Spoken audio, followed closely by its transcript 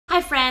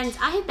Hi friends,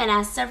 I have been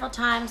asked several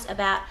times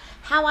about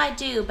how I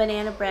do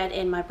banana bread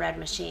in my bread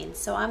machine.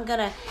 So I'm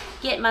gonna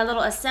get my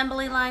little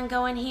assembly line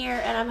going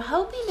here, and I'm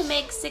hoping to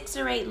make 6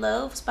 or 8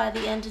 loaves by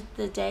the end of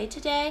the day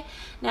today.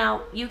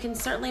 Now you can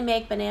certainly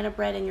make banana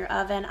bread in your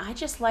oven. I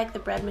just like the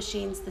bread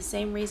machines. The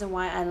same reason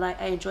why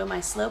I enjoy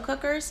my slow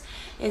cookers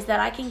is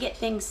that I can get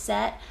things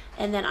set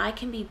and then I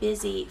can be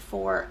busy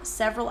for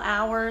several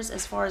hours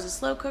as far as a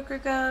slow cooker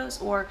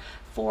goes, or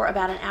for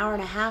about an hour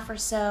and a half or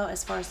so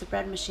as far as the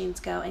bread machines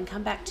go, and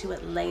come back to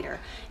it later.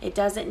 It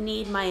doesn't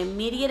need my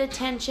immediate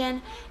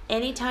attention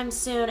anytime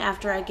soon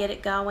after I get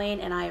it going,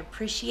 and I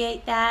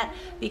appreciate that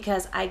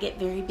because I get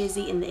very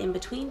busy in the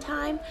in-between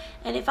time.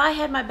 And if I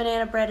had my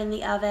banana bread in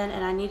the oven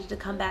and I needed to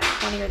come back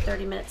 20 or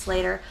 30 minutes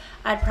later,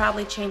 I'd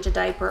probably change a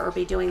diaper or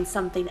be doing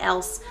something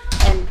else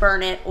and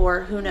burn it,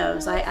 or who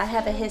knows. I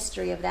have a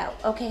history of that.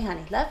 Okay,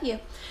 honey, love you.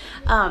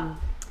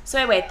 So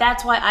anyway,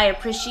 that's why I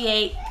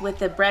appreciate with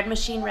the bread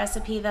machine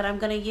recipe that I'm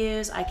going to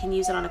use, I can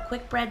use it on a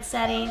quick bread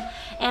setting,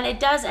 and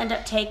it does end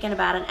up taking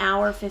about an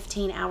hour,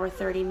 15 hour,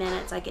 30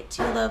 minutes. I get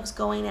 2 loaves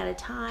going at a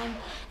time,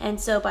 and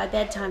so by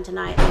bedtime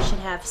tonight I should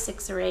have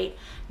 6 or 8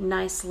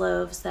 nice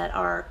loaves that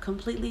are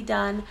completely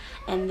done,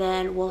 and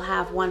then we'll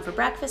have one for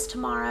breakfast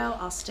tomorrow.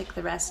 I'll stick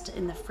the rest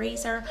in the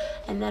freezer,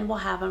 and then we'll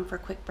have them for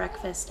quick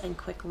breakfast and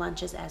quick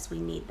lunches as we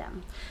need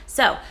them.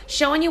 So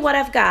showing you what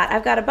I've got.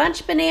 I've got a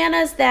bunch of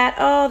bananas that,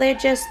 oh,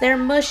 they're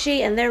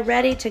mushy and they're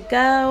ready to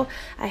go.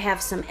 I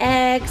have some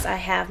eggs, I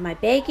have my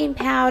baking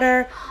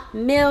powder,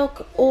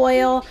 milk,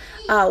 oil,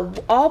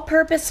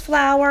 all-purpose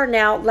flour.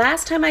 Now,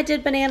 last time I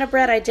did banana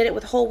bread, I did it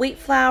with whole wheat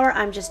flour.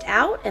 I'm just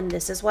out, and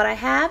this is what I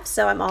have,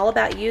 so I'm all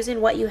about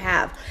using what you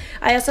have.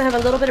 I also have a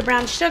little bit of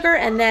brown sugar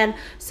and then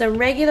some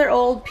regular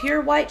old pure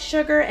white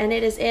sugar, and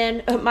it is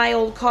in my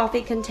old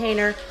coffee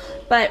container,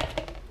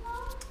 but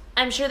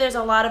I'm sure there's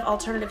a lot of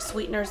alternative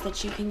sweeteners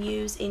that you can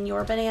use in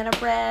your banana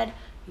bread.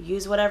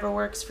 Use whatever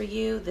works for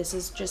you. This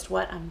is just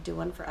what I'm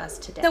doing for us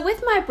today. So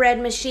with my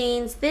bread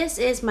machines, this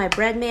is my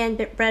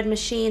Breadman bread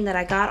machine that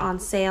I got on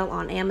sale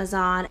on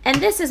Amazon. And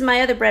this is my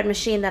other bread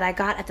machine that I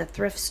got at the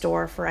thrift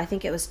store for, I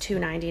think it was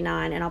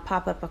 $2.99, and I'll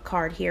pop up a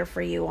card here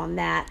for you on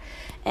that.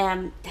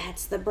 And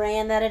that's the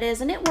brand that it is,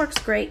 and it works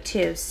great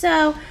too.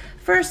 So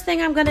first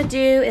thing I'm gonna do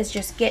is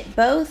just get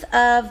both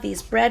of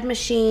these bread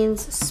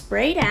machines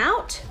sprayed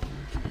out.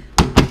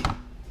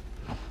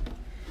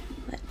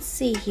 Let's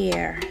see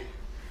here.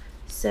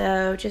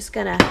 So just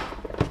gonna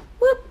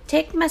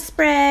take my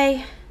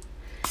spray,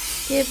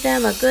 give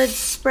them a good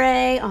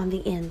spray on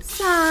the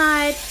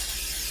inside.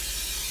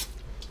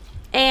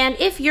 And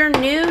if you're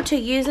new to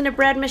using a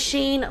bread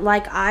machine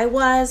like I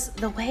was,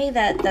 the way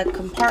that the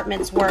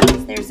compartments work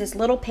is there's this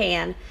little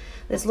pan.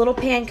 This little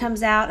pan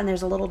comes out and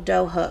there's a little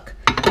dough hook.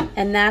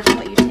 And that's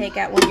what you take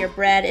out when your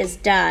bread is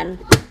done.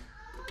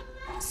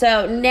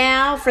 So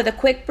now for the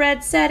quick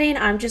bread setting,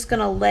 I'm just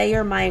gonna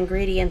layer my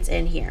ingredients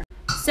in here.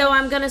 So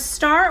I'm going to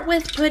start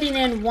with putting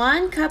in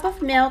 1 cup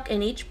of milk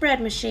in each bread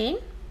machine.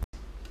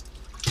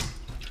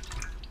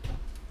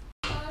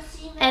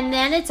 And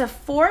then it's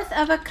 1/4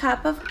 of a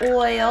cup of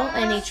oil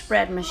in each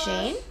bread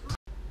machine.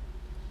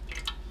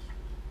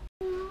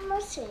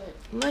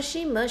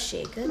 Mushy,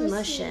 mushy. Good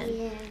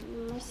mushing.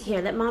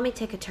 Here, let mommy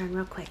take a turn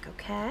real quick,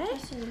 okay?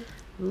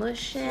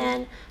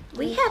 Mushing.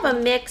 We have a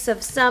mix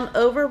of some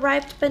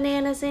overripe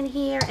bananas in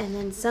here and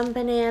then some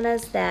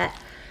bananas that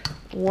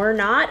were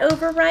not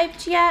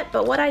overripe yet,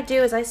 but what I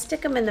do is I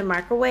stick them in the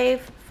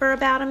microwave for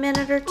about a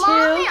minute or 2.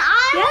 Mommy,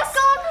 Yes?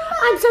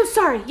 I'm so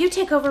sorry. You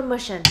take over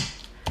mushing.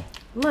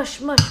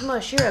 Mush, mush,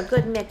 mush. You're a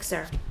good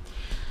mixer.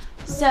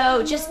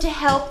 So just to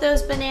help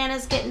those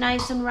bananas get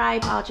nice and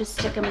ripe, I'll just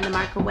stick them in the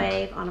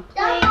microwave on a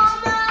plate.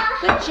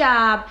 Good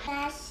job.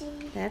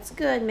 That's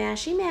good.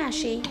 Mashy,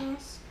 mashy.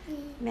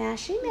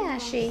 Mashy,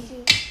 mashy.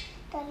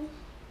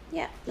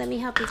 Yeah, let me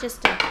help you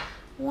just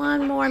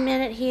 1 more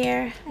minute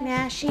here.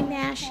 Mashy,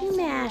 mashy,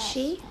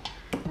 mashy.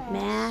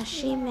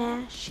 Mashy,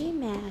 mashy,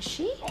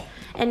 mashy.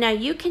 And now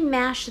you can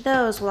mash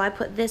those while I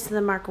put this in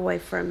the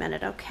microwave for a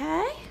minute,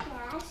 okay?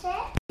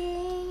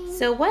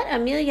 So what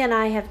Amelia and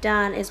I have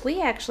done is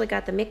we actually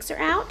got the mixer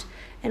out,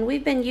 and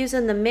we've been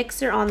using the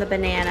mixer on the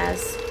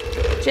bananas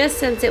just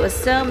since it was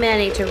so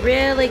many to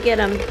really get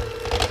them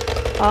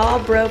all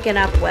broken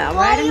up well.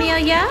 Right,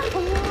 Amelia?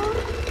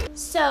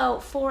 So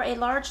for a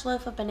large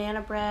loaf of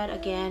banana bread,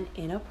 again,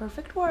 in a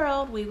perfect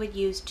world, we would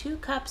use 2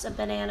 cups of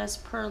bananas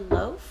per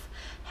loaf.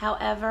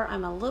 However,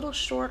 I'm a little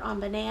short on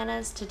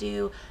bananas to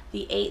do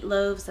the 8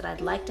 loaves that I'd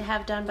like to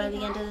have done by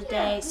the end of the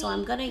day, so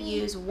I'm going to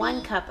use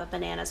 1 cup of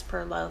bananas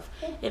per loaf.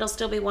 It'll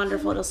still be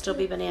wonderful, it'll still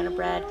be banana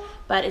bread,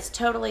 but it's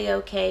totally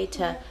okay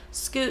to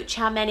scooch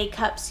how many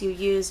cups you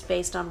used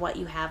based on what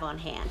you have on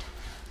hand.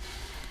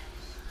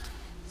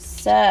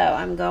 So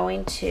I'm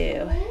going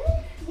to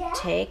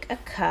take a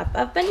cup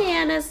of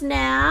bananas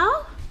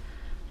now,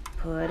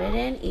 put it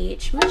in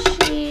each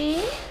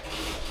machine,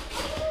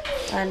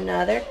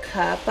 another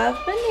cup of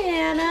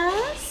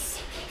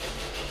bananas,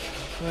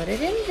 put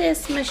it in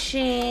this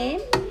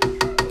machine,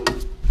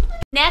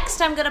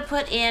 Next, I'm gonna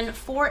put in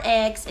 4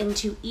 eggs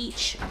into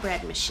each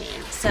bread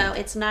machine. So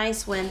it's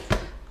nice when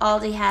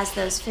Aldi has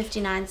those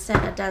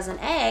 59-cent a dozen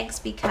eggs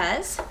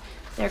because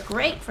they're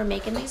great for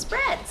making these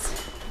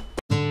breads.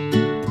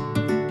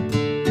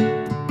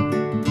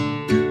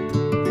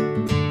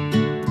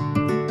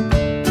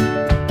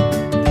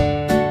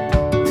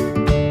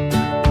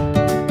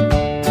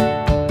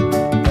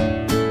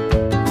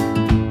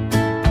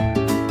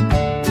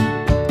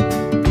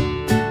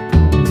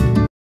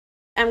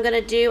 I'm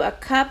gonna do a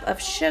cup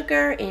of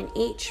sugar in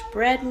each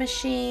bread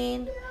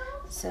machine.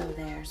 So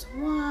there's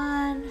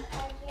 1,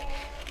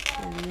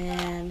 and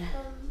then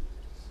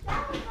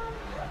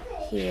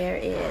here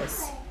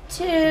is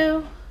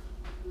 2.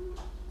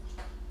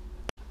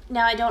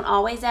 Now I don't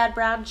always add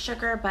brown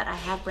sugar, but I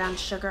have brown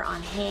sugar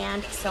on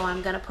hand, so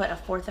I'm gonna put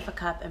 1/4 of a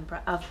cup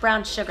of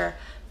brown sugar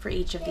for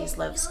each of these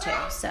loaves too.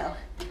 So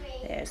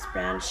there's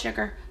brown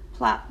sugar,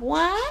 plop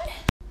 1.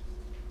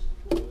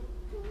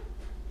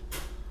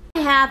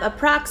 I have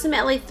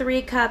approximately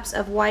 3 cups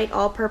of white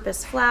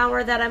all-purpose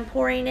flour that I'm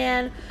pouring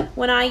in.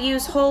 When I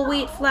use whole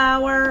wheat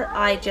flour,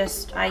 I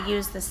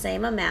use the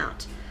same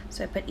amount.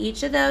 So I put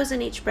each of those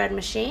in each bread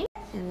machine.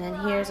 And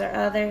then here's our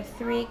other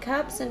 3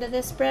 cups into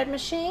this bread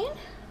machine.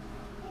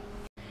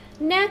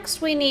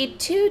 Next, we need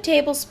 2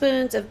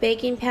 tablespoons of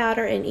baking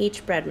powder in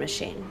each bread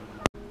machine.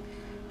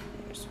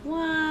 There's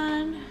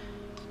 1,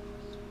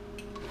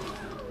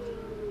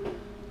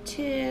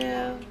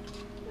 2,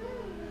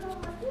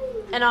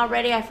 and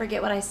already I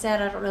forget what I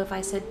said. I don't know if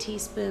I said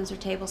teaspoons or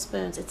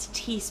tablespoons. It's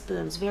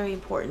teaspoons, very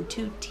important.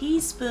 2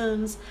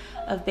 teaspoons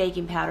of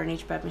baking powder in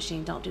each bread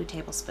machine. Don't do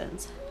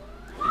tablespoons.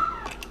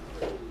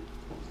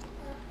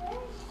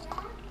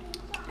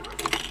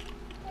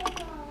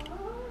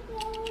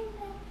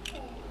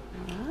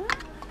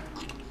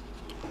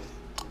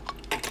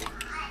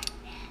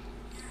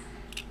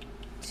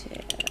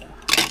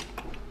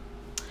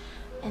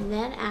 And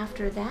then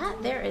after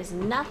that, there is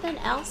nothing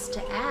else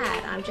to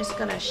add. I'm just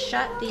gonna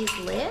shut these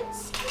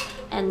lids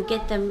and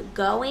get them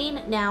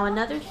going. Now,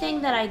 another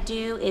thing that I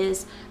do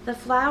is the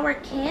flour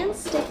can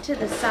stick to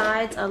the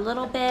sides a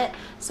little bit.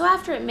 So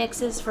after it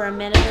mixes for a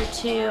minute or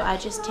 2, I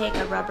just take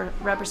a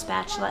rubber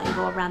spatula and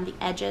go around the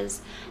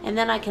edges, and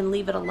then I can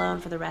leave it alone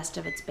for the rest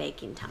of its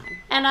baking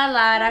time. And I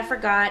lied, I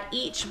forgot,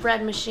 each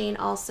bread machine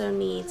also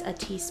needs a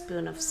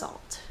teaspoon of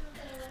salt.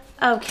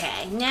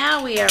 Okay,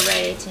 now we are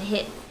ready to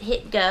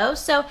hit go.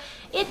 So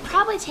it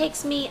probably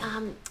takes me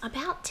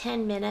about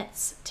 10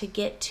 minutes to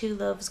get 2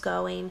 loaves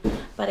going.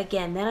 But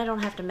again, then I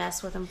don't have to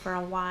mess with them for a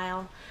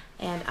while.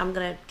 And I'm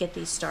gonna get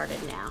these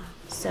started now.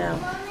 So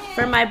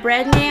for my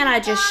bread man,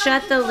 I just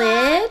shut the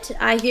lid.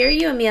 I hear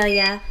you,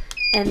 Amelia.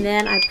 And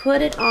then I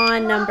put it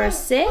on number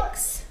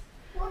 6.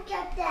 Look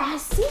at that. I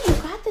see, you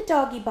got the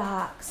doggy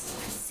box.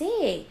 I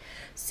see.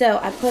 So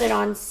I put it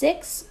on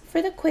 6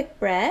 for the quick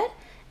bread.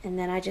 And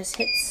then I just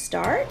hit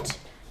start,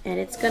 and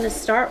it's gonna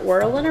start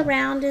whirling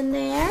around in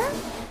there.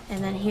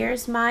 And then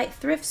here's my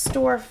thrift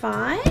store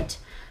find.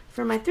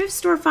 For my thrift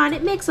store find,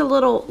 it makes a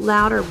little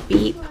louder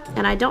beep,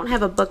 and I don't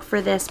have a book for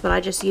this, but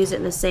I just use it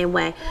in the same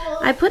way.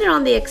 I put it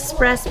on the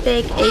express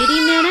bake 80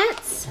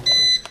 minutes.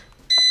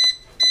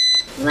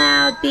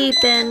 Loud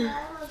beeping.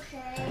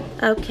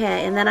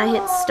 Okay, and then I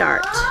hit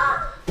start.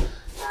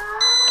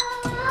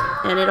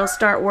 And it'll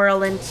start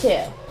whirling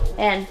too.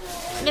 And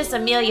Miss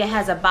Amelia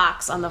has a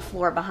box on the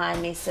floor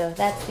behind me, so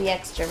that's the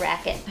extra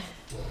racket.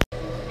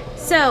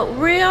 So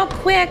real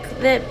quick,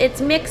 it's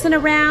mixing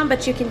around,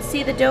 but you can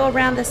see the dough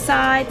around the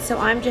side, so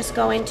I'm just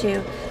going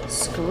to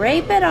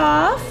scrape it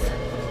off,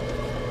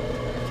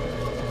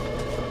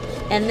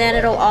 and then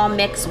it'll all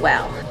mix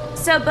well.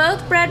 So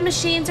both bread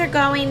machines are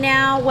going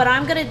now. What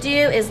I'm gonna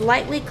do is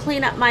lightly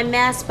clean up my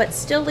mess, but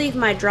still leave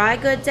my dry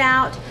goods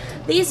out.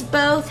 These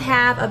both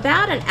have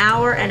about an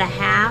hour and a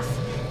half.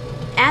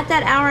 At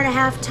that hour and a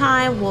half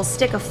time, we'll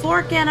stick a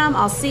fork in them.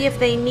 I'll see if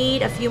they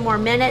need a few more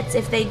minutes.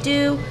 If they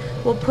do,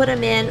 we'll put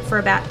them in for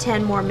about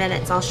 10 more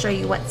minutes. I'll show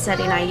you what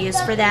setting I use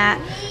for that.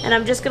 And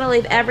I'm just gonna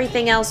leave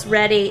everything else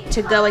ready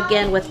to go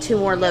again with 2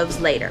 more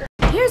loaves later.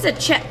 Here's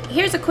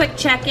a quick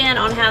check-in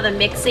on how the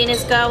mixing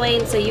is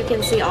going, so you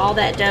can see all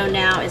that dough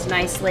now is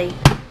nicely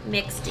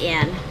mixed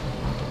in.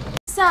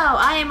 So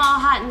I am all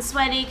hot and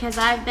sweaty because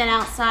I've been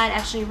outside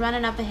actually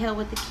running up a hill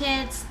with the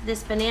kids.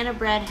 This banana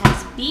bread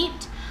has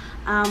beeped.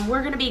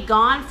 We're gonna be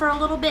gone for a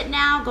little bit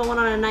now, going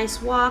on a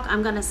nice walk.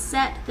 I'm gonna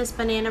set this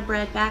banana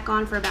bread back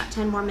on for about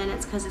 10 more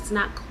minutes because it's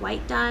not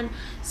quite done.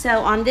 So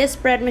on this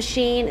bread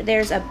machine,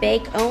 there's a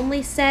bake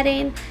only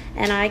setting,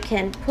 and I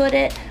can put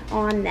it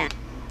on that.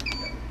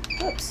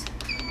 Oops,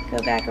 go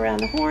back around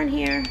the horn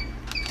here,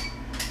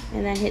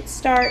 and then hit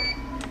start,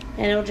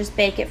 and it'll just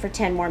bake it for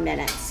 10 more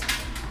minutes.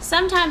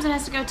 Sometimes it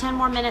has to go 10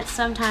 more minutes,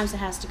 sometimes it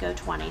has to go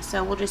 20,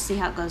 so we'll just see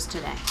how it goes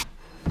today.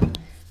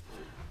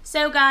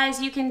 So guys,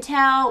 you can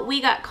tell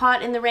we got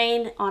caught in the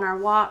rain on our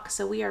walk,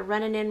 so we are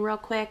running in real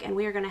quick, and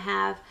we are gonna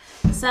have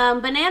some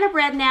banana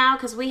bread now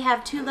because we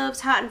have 2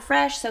 loaves hot and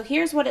fresh. So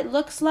here's what it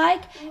looks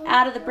like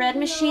out of the bread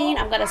machine.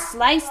 I'm gonna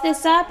slice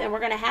this up, and we're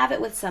gonna have it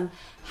with some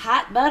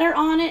hot butter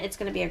on it. It's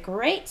gonna be a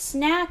great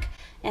snack,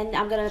 and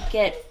I'm gonna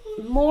get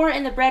more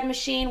in the bread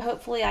machine.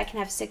 Hopefully I can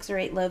have 6 or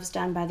 8 loaves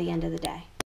done by the end of the day.